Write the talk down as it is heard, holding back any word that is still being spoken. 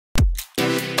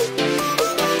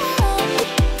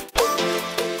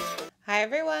Hi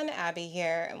everyone, Abby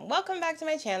here, and welcome back to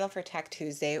my channel for Tech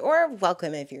Tuesday, or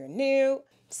welcome if you're new.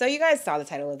 So you guys saw the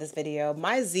title of this video.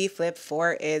 My Z Flip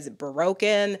 4 is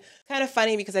broken. Kind of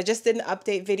funny because I just did an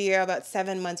update video about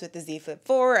 7 months with the Z Flip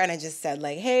 4, and I just said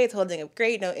like, hey, it's holding up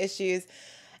great, no issues.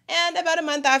 And about a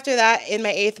month after that, in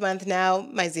my 8th month now,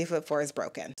 my Z Flip 4 is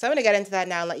broken. So I'm gonna get into that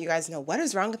now and let you guys know what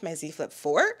is wrong with my Z Flip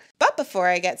 4. But before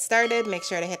I get started, make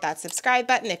sure to hit that subscribe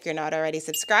button if you're not already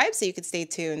subscribed so you can stay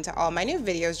tuned to all my new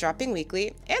videos dropping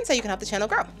weekly and so you can help the channel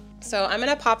grow. So I'm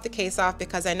gonna pop the case off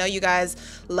because I know you guys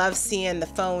love seeing the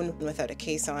phone without a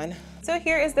case on. So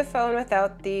here is the phone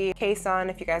without the case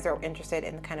on if you guys are interested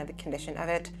in kind of the condition of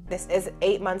it. This is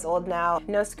 8 months old now,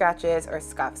 no scratches or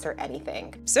scuffs or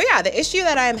anything. So yeah, the issue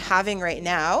that I'm having right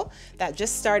now that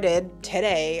just started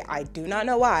today, I do not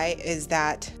know why, is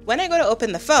that when I go to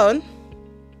open the phone,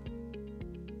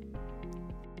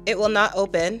 it will not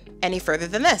open any further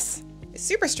than this. It's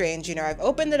super strange, you know, I've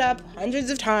opened it up hundreds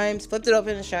of times, flipped it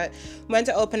open and shut, went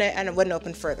to open it and it wouldn't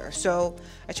open further. So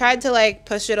I tried to like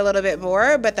push it a little bit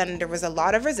more, but then there was a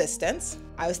lot of resistance.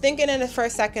 I was thinking in the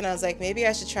first second, I was like, maybe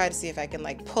I should try to see if I can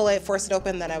like pull it, force it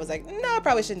open. Then I was like, no, I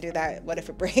probably shouldn't do that. What if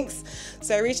it breaks?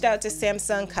 So I reached out to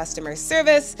Samsung customer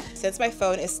service. Since my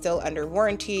phone is still under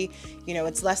warranty, you know,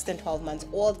 it's less than 12 months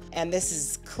old, and this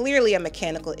is clearly a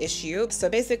mechanical issue. So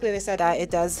basically they said that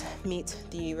it does meet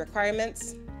the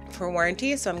requirements for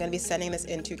warranty, so I'm going to be sending this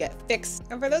in to get fixed.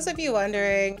 And for those of you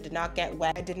wondering, I did not get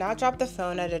wet. I did not drop the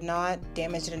phone. I did not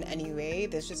damage it in any way.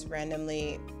 This just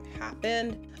randomly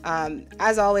happened.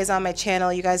 As always on my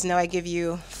channel, you guys know I give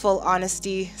you full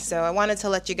honesty, so I wanted to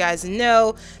let you guys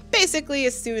know basically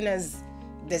as soon as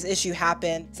this issue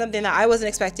happened, something that I wasn't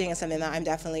expecting and something that I'm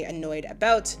definitely annoyed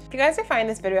about. If you guys are finding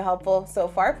this video helpful so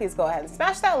far, please go ahead and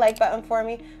smash that like button for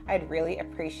me. I'd really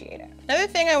appreciate it. Another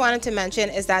thing I wanted to mention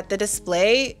is that the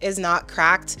display is not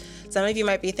cracked. Some of you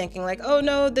might be thinking like, oh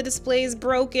no, the display is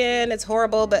broken, it's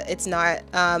horrible, but it's not.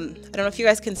 I don't know if you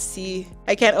guys can see,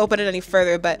 I can't open it any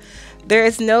further, but there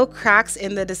is no cracks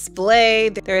in the display.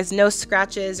 There is no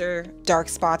scratches or dark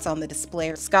spots on the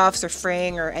display, scuffs or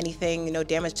fraying or anything, you know,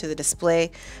 damage to the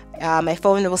display. My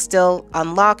phone will still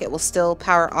unlock, it will still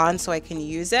power on so I can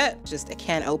use it. Just it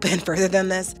can't open further than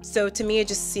this. So to me, it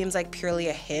just seems like purely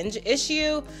a hinge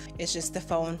issue. It's just the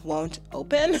phone won't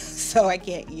open, so I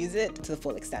can't use it to the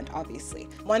full extent, obviously.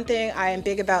 One thing I am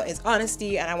big about is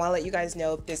honesty, and I want to let you guys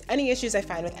know if there's any issues I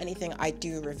find with anything I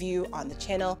do review on the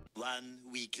channel. 1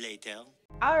 week later.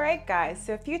 Alright guys,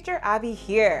 so future Abby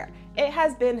here. It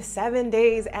has been 7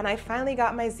 days and I finally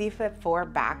got my Z Flip 4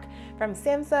 back from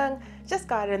Samsung. Just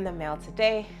got it in the mail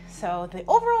today. So the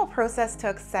overall process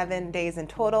took 7 days in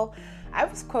total. I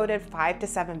was quoted 5 to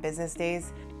 7 business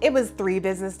days. It was 3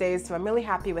 business days, so I'm really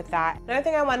happy with that. Another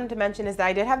thing I wanted to mention is that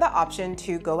I did have the option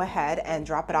to go ahead and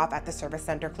drop it off at the service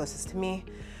center closest to me.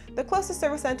 The closest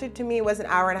service center to me was an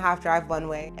 1.5 hour drive one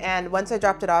way. And once I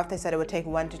dropped it off, they said it would take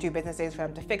 1 to 2 business days for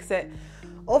them to fix it.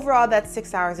 Overall, that's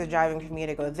 6 hours of driving for me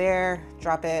to go there,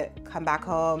 drop it, come back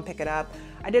home, pick it up.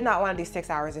 I did not want to do 6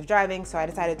 hours of driving, so I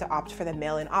decided to opt for the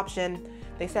mail-in option.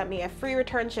 They sent me a free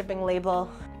return shipping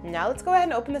label. Now let's go ahead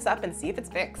and open this up and see if it's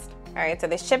fixed. All right, so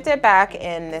they shipped it back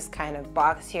in this kind of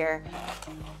box here.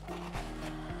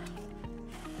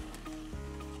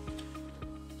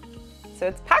 So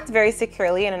it's packed very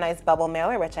securely in a nice bubble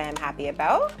mailer, which I am happy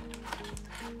about.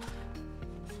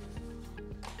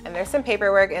 And there's some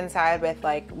paperwork inside with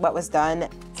like what was done.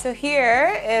 So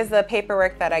here is the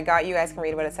paperwork that I got. You guys can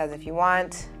read what it says if you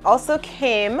want. Also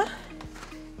came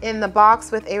in the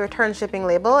box with a return shipping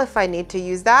label if I need to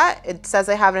use that. It says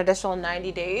I have an additional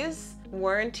 90 days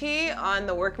warranty on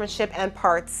the workmanship and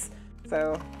parts.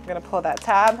 So I'm gonna pull that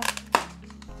tab.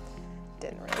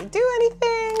 Didn't really do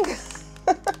anything.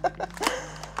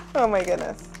 Oh my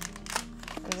goodness.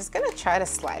 I'm just gonna try to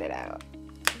slide it out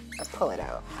or pull it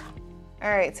out. All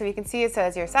right, so you can see it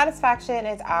says your satisfaction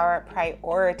is our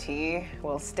priority.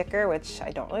 Little sticker, which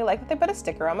I don't really like that they put a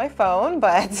sticker on my phone,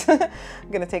 but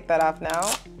I'm gonna take that off now.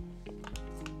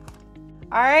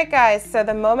 All right, guys, so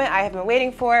the moment I have been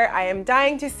waiting for, I am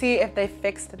dying to see if they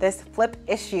fixed this flip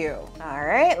issue. All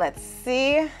right, let's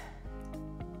see.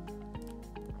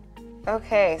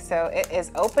 Okay, so it is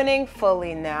opening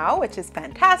fully now, which is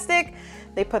fantastic.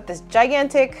 They put this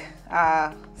gigantic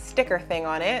sticker thing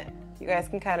on it. You guys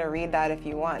can kind of read that if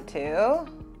you want to.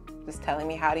 Just telling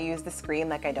me how to use the screen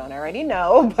like I don't already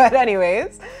know, but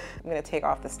anyways, I'm gonna take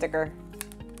off the sticker.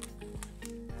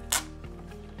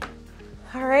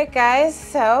 All right, guys,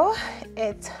 so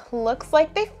it looks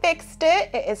like they fixed it.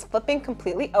 It is flipping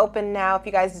completely open now. If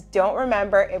you guys don't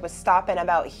remember, it was stopping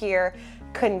about here.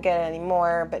 Couldn't get it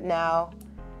anymore, but now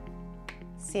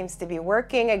seems to be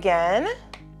working again.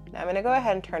 Now I'm gonna go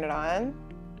ahead and turn it on.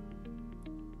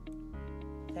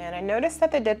 And I noticed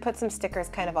that they did put some stickers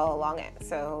kind of all along it.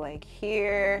 So like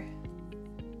here,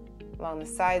 along the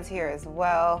sides here as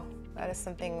well. That is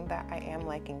something that I am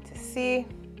liking to see.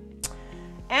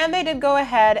 And they did go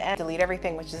ahead and delete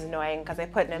everything, which is annoying because I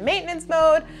put in a maintenance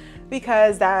mode,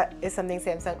 because that is something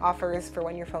Samsung offers for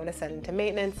when your phone is sent into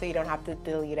maintenance, so you don't have to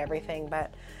delete everything.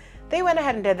 But they went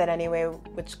ahead and did that anyway,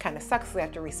 which kind of sucks. We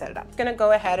have to reset it up. I'm gonna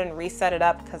go ahead and reset it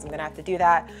up because I'm gonna have to do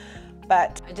that.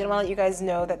 But I did want to let you guys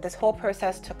know that this whole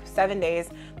process took 7 days.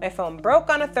 My phone broke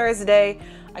on a Thursday.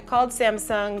 I called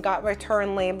Samsung, got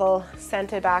return label,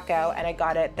 sent it back out, and I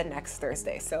got it the next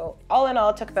Thursday. So all in all,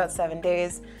 it took about 7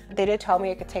 days. They did tell me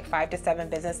it could take 5 to 7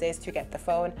 business days to get the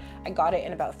phone. I got it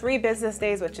in about 3 business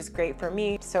days, which is great for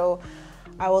me. So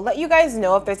I will let you guys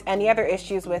know if there's any other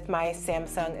issues with my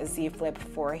Samsung Z Flip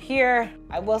 4 here.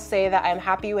 I will say that I'm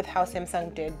happy with how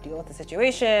Samsung did deal with the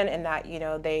situation, and that, you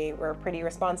know, they were pretty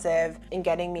responsive in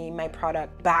getting me my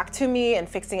product back to me and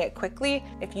fixing it quickly.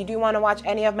 If you do want to watch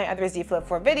any of my other Z Flip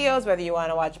 4 videos, whether you want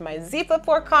to watch my Z Flip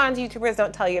 4 cons YouTubers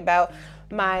don't tell you about,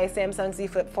 my Samsung Z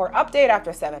Flip 4 update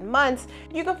after 7 months,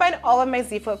 you can find all of my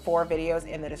Z Flip 4 videos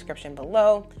in the description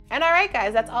below. And all right,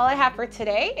 guys, that's all I have for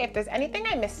today. If there's anything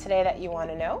I missed today that you want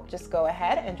to know, just go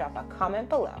ahead and drop a comment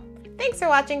below. Thanks for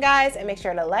watching, guys, and make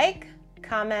sure to like,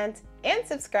 comment, and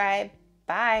subscribe.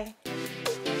 Bye.